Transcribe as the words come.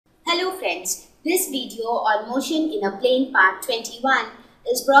friends, this video on motion in a plane part 21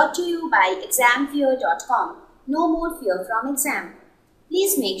 is brought to you by examfear.com. No more fear from exam.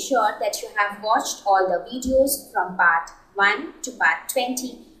 Please make sure that you have watched all the videos from part 1 to part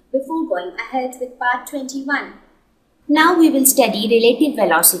 20 before going ahead with part 21. Now we will study relative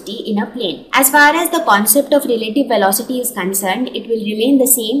velocity in a plane. As far as the concept of relative velocity is concerned, it will remain the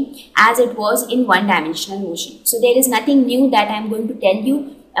same as it was in one-dimensional motion. So there is nothing new that I am going to tell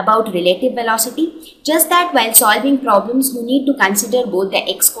you about relative velocity. Just that while solving problems, you need to consider both the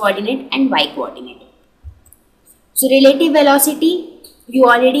x-coordinate and y-coordinate. So relative velocity, you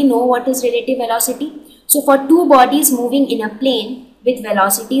already know what is relative velocity. So for two bodies moving in a plane with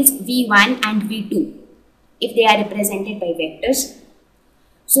velocities v1 and v2, if they are represented by vectors.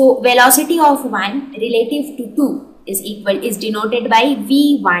 So velocity of 1 relative to 2 is denoted by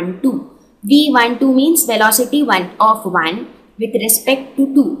v12. v12 means velocity of 1 with respect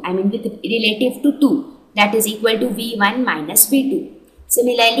to 2, with relative to 2, that is equal to v1 minus v2.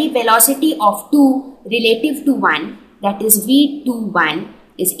 Similarly, velocity of 2 relative to 1, that is v21,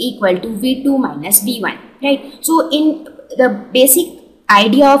 is equal to v2 minus v1, right? So in the basic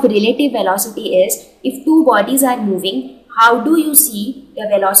idea of relative velocity is, if two bodies are moving, how do you see the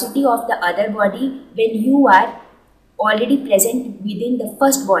velocity of the other body when you are already present within the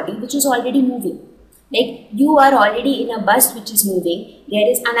first body which is already moving? Like you are already in a bus which is moving, there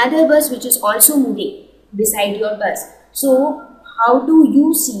is another bus which is also moving beside your bus. So how do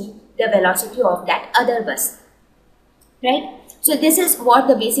you see the velocity of that other bus, right? So this is what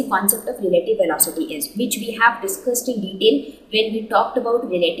the basic concept of relative velocity is, which we have discussed in detail when we talked about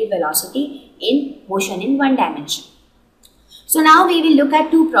relative velocity in motion in one dimension. So now we will look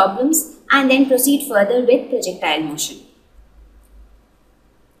at two problems and then proceed further with projectile motion.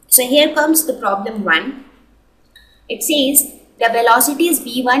 So here comes the problem 1. It says the velocities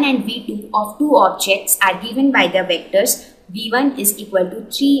v1 and v2 of two objects are given by the vectors v1 is equal to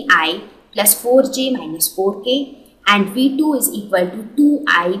 3i plus 4j minus 4k and v2 is equal to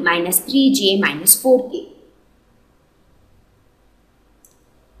 2i minus 3j minus 4k,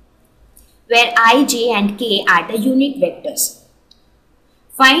 where I, j and k are the unit vectors.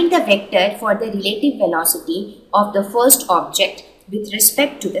 Find the vector for the relative velocity of the first object with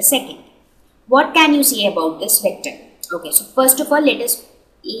respect to the second. What can you say about this vector? Okay, so first of all, let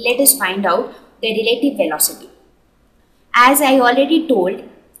us find out the relative velocity. As I already told,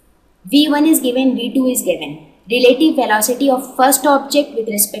 v1 is given, v2 is given. Relative velocity of first object with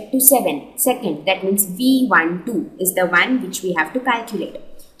respect to second, that means v12 is the one which we have to calculate.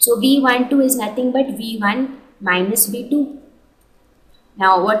 So v12 is nothing but v1 minus v2.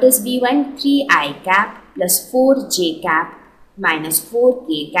 Now what is v1? 3i cap plus 4j cap minus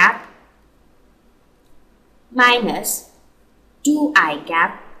 4k cap minus 2i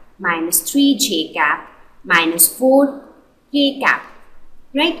cap minus 3j cap minus 4k cap,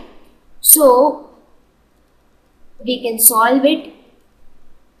 right? So we can solve it.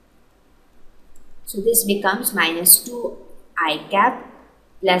 So this becomes minus 2i cap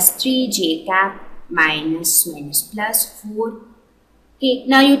plus 3j cap minus plus 4k.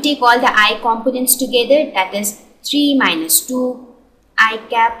 Now you take all the I components together, that is 3 minus 2i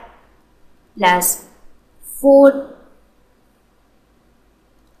cap plus 4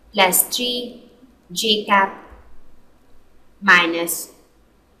 plus 3j cap minus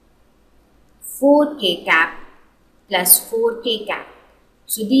 4k cap plus 4k cap.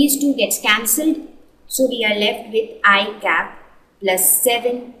 So these two gets cancelled. So we are left with I cap plus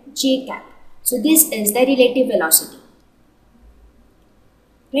 7j cap. So this is the relative velocity.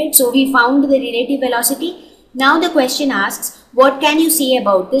 Right? So we found the relative velocity. Now the question asks, what can you say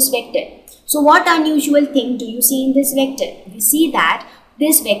about this vector? So what unusual thing do you see in this vector? We see that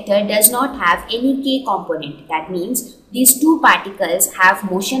this vector does not have any k component. That means these two particles have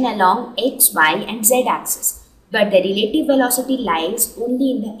motion along x, y and z axis. But the relative velocity lies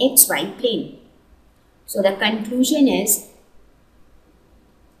only in the xy plane. So the conclusion is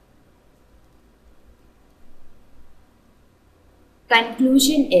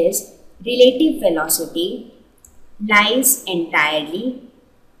relative velocity lies entirely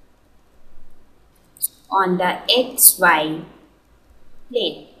on the xy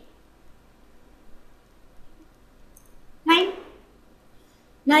plane. Right?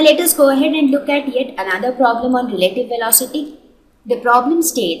 Now let us go ahead and look at yet another problem on relative velocity. The problem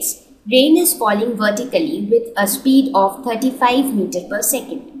states, rain is falling vertically with a speed of 35 meters per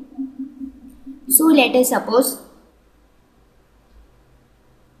second. So let us suppose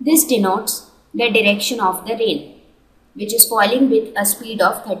this denotes the direction of the rain, which is falling with a speed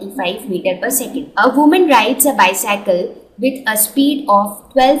of 35 meters per second. A woman rides a bicycle with a speed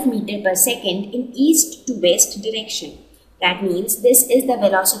of 12 meter per second in east to west direction. That means this is the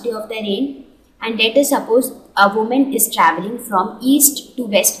velocity of the rain, and let us suppose a woman is traveling from east to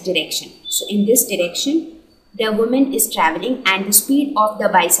west direction. So in this direction the woman is traveling and the speed of the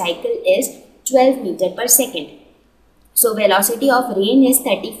bicycle is 12 meter per second. So velocity of rain is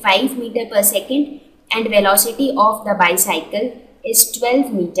 35 meter per second and velocity of the bicycle is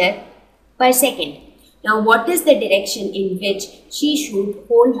 12 meter per second. Now what is the direction in which she should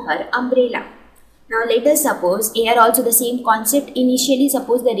hold her umbrella? Now let us suppose, here also the same concept. Initially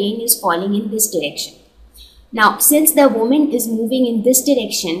suppose the rain is falling in this direction. Now since the woman is moving in this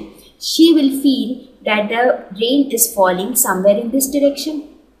direction, she will feel that the rain is falling somewhere in this direction,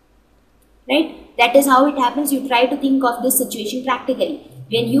 right? That is how it happens. You try to think of this situation practically.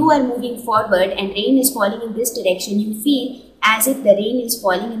 When you are moving forward and rain is falling in this direction, you feel as if the rain is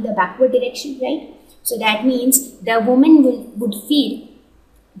falling in the backward direction, right? So that means the woman would feel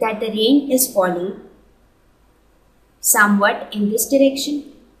that the rain is falling somewhat in this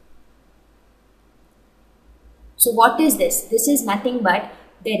direction. So what is this? This is nothing but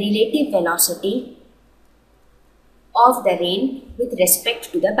the relative velocity of the rain with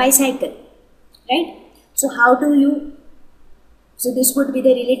respect to the bicycle, right? So so this would be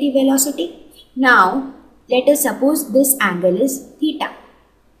the relative velocity. Now let us suppose this angle is theta.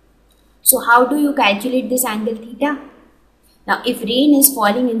 So how do you calculate this angle theta? Now if rain is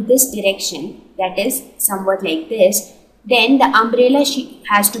falling in this direction, that is somewhat like this, then the umbrella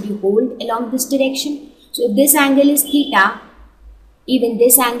has to be held along this direction. So if this angle is theta, even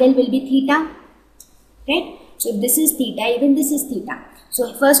this angle will be theta, right? So if this is theta, even this is theta.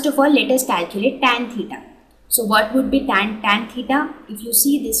 So first of all, let us calculate tan theta. So what would be tan theta? If you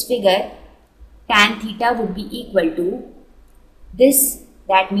see this figure, tan theta would be equal to this,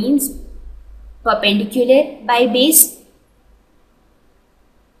 that means perpendicular by base.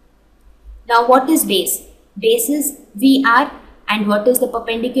 Now what is base? Base is VR, and what is the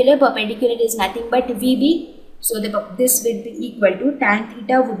perpendicular? Perpendicular is nothing but VB. So this will be equal to tan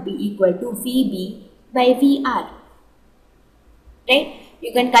theta would be equal to VB by VR, right?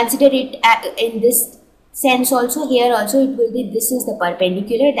 You can consider it in this sense also. Here also it will be, this is the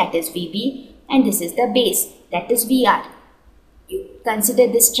perpendicular, that is VB, and this is the base, that is VR. You consider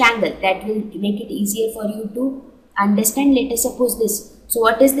this triangle, that will make it easier for you to understand. Let us suppose this. So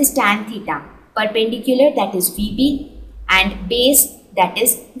what is this tan theta? Perpendicular, that is VB, and base, that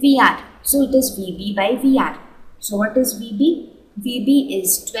is VR. So it is VB by VR. So what is VB? VB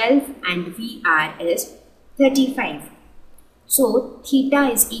is 12 and VR is 35. So theta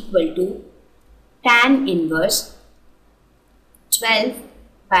is equal to tan inverse 12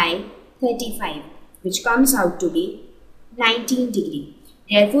 by 35, which comes out to be 19 degree.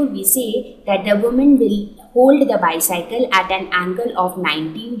 Therefore, we say that the woman will hold the bicycle at an angle of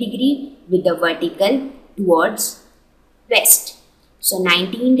 19 degree with the vertical towards west. So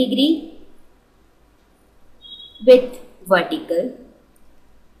 19 degree with vertical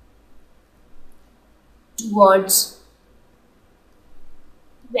towards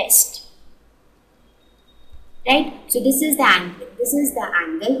west, right? So this is the angle,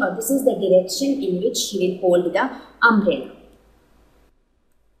 or this is the direction in which she will hold the umbrella.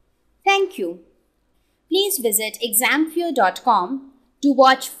 Thank you. Please visit examfear.com to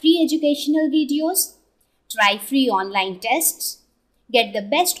watch free educational videos, try free online tests, get the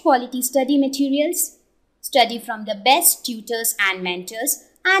best quality study materials, study from the best tutors and mentors,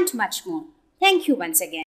 and much more. Thank you once again.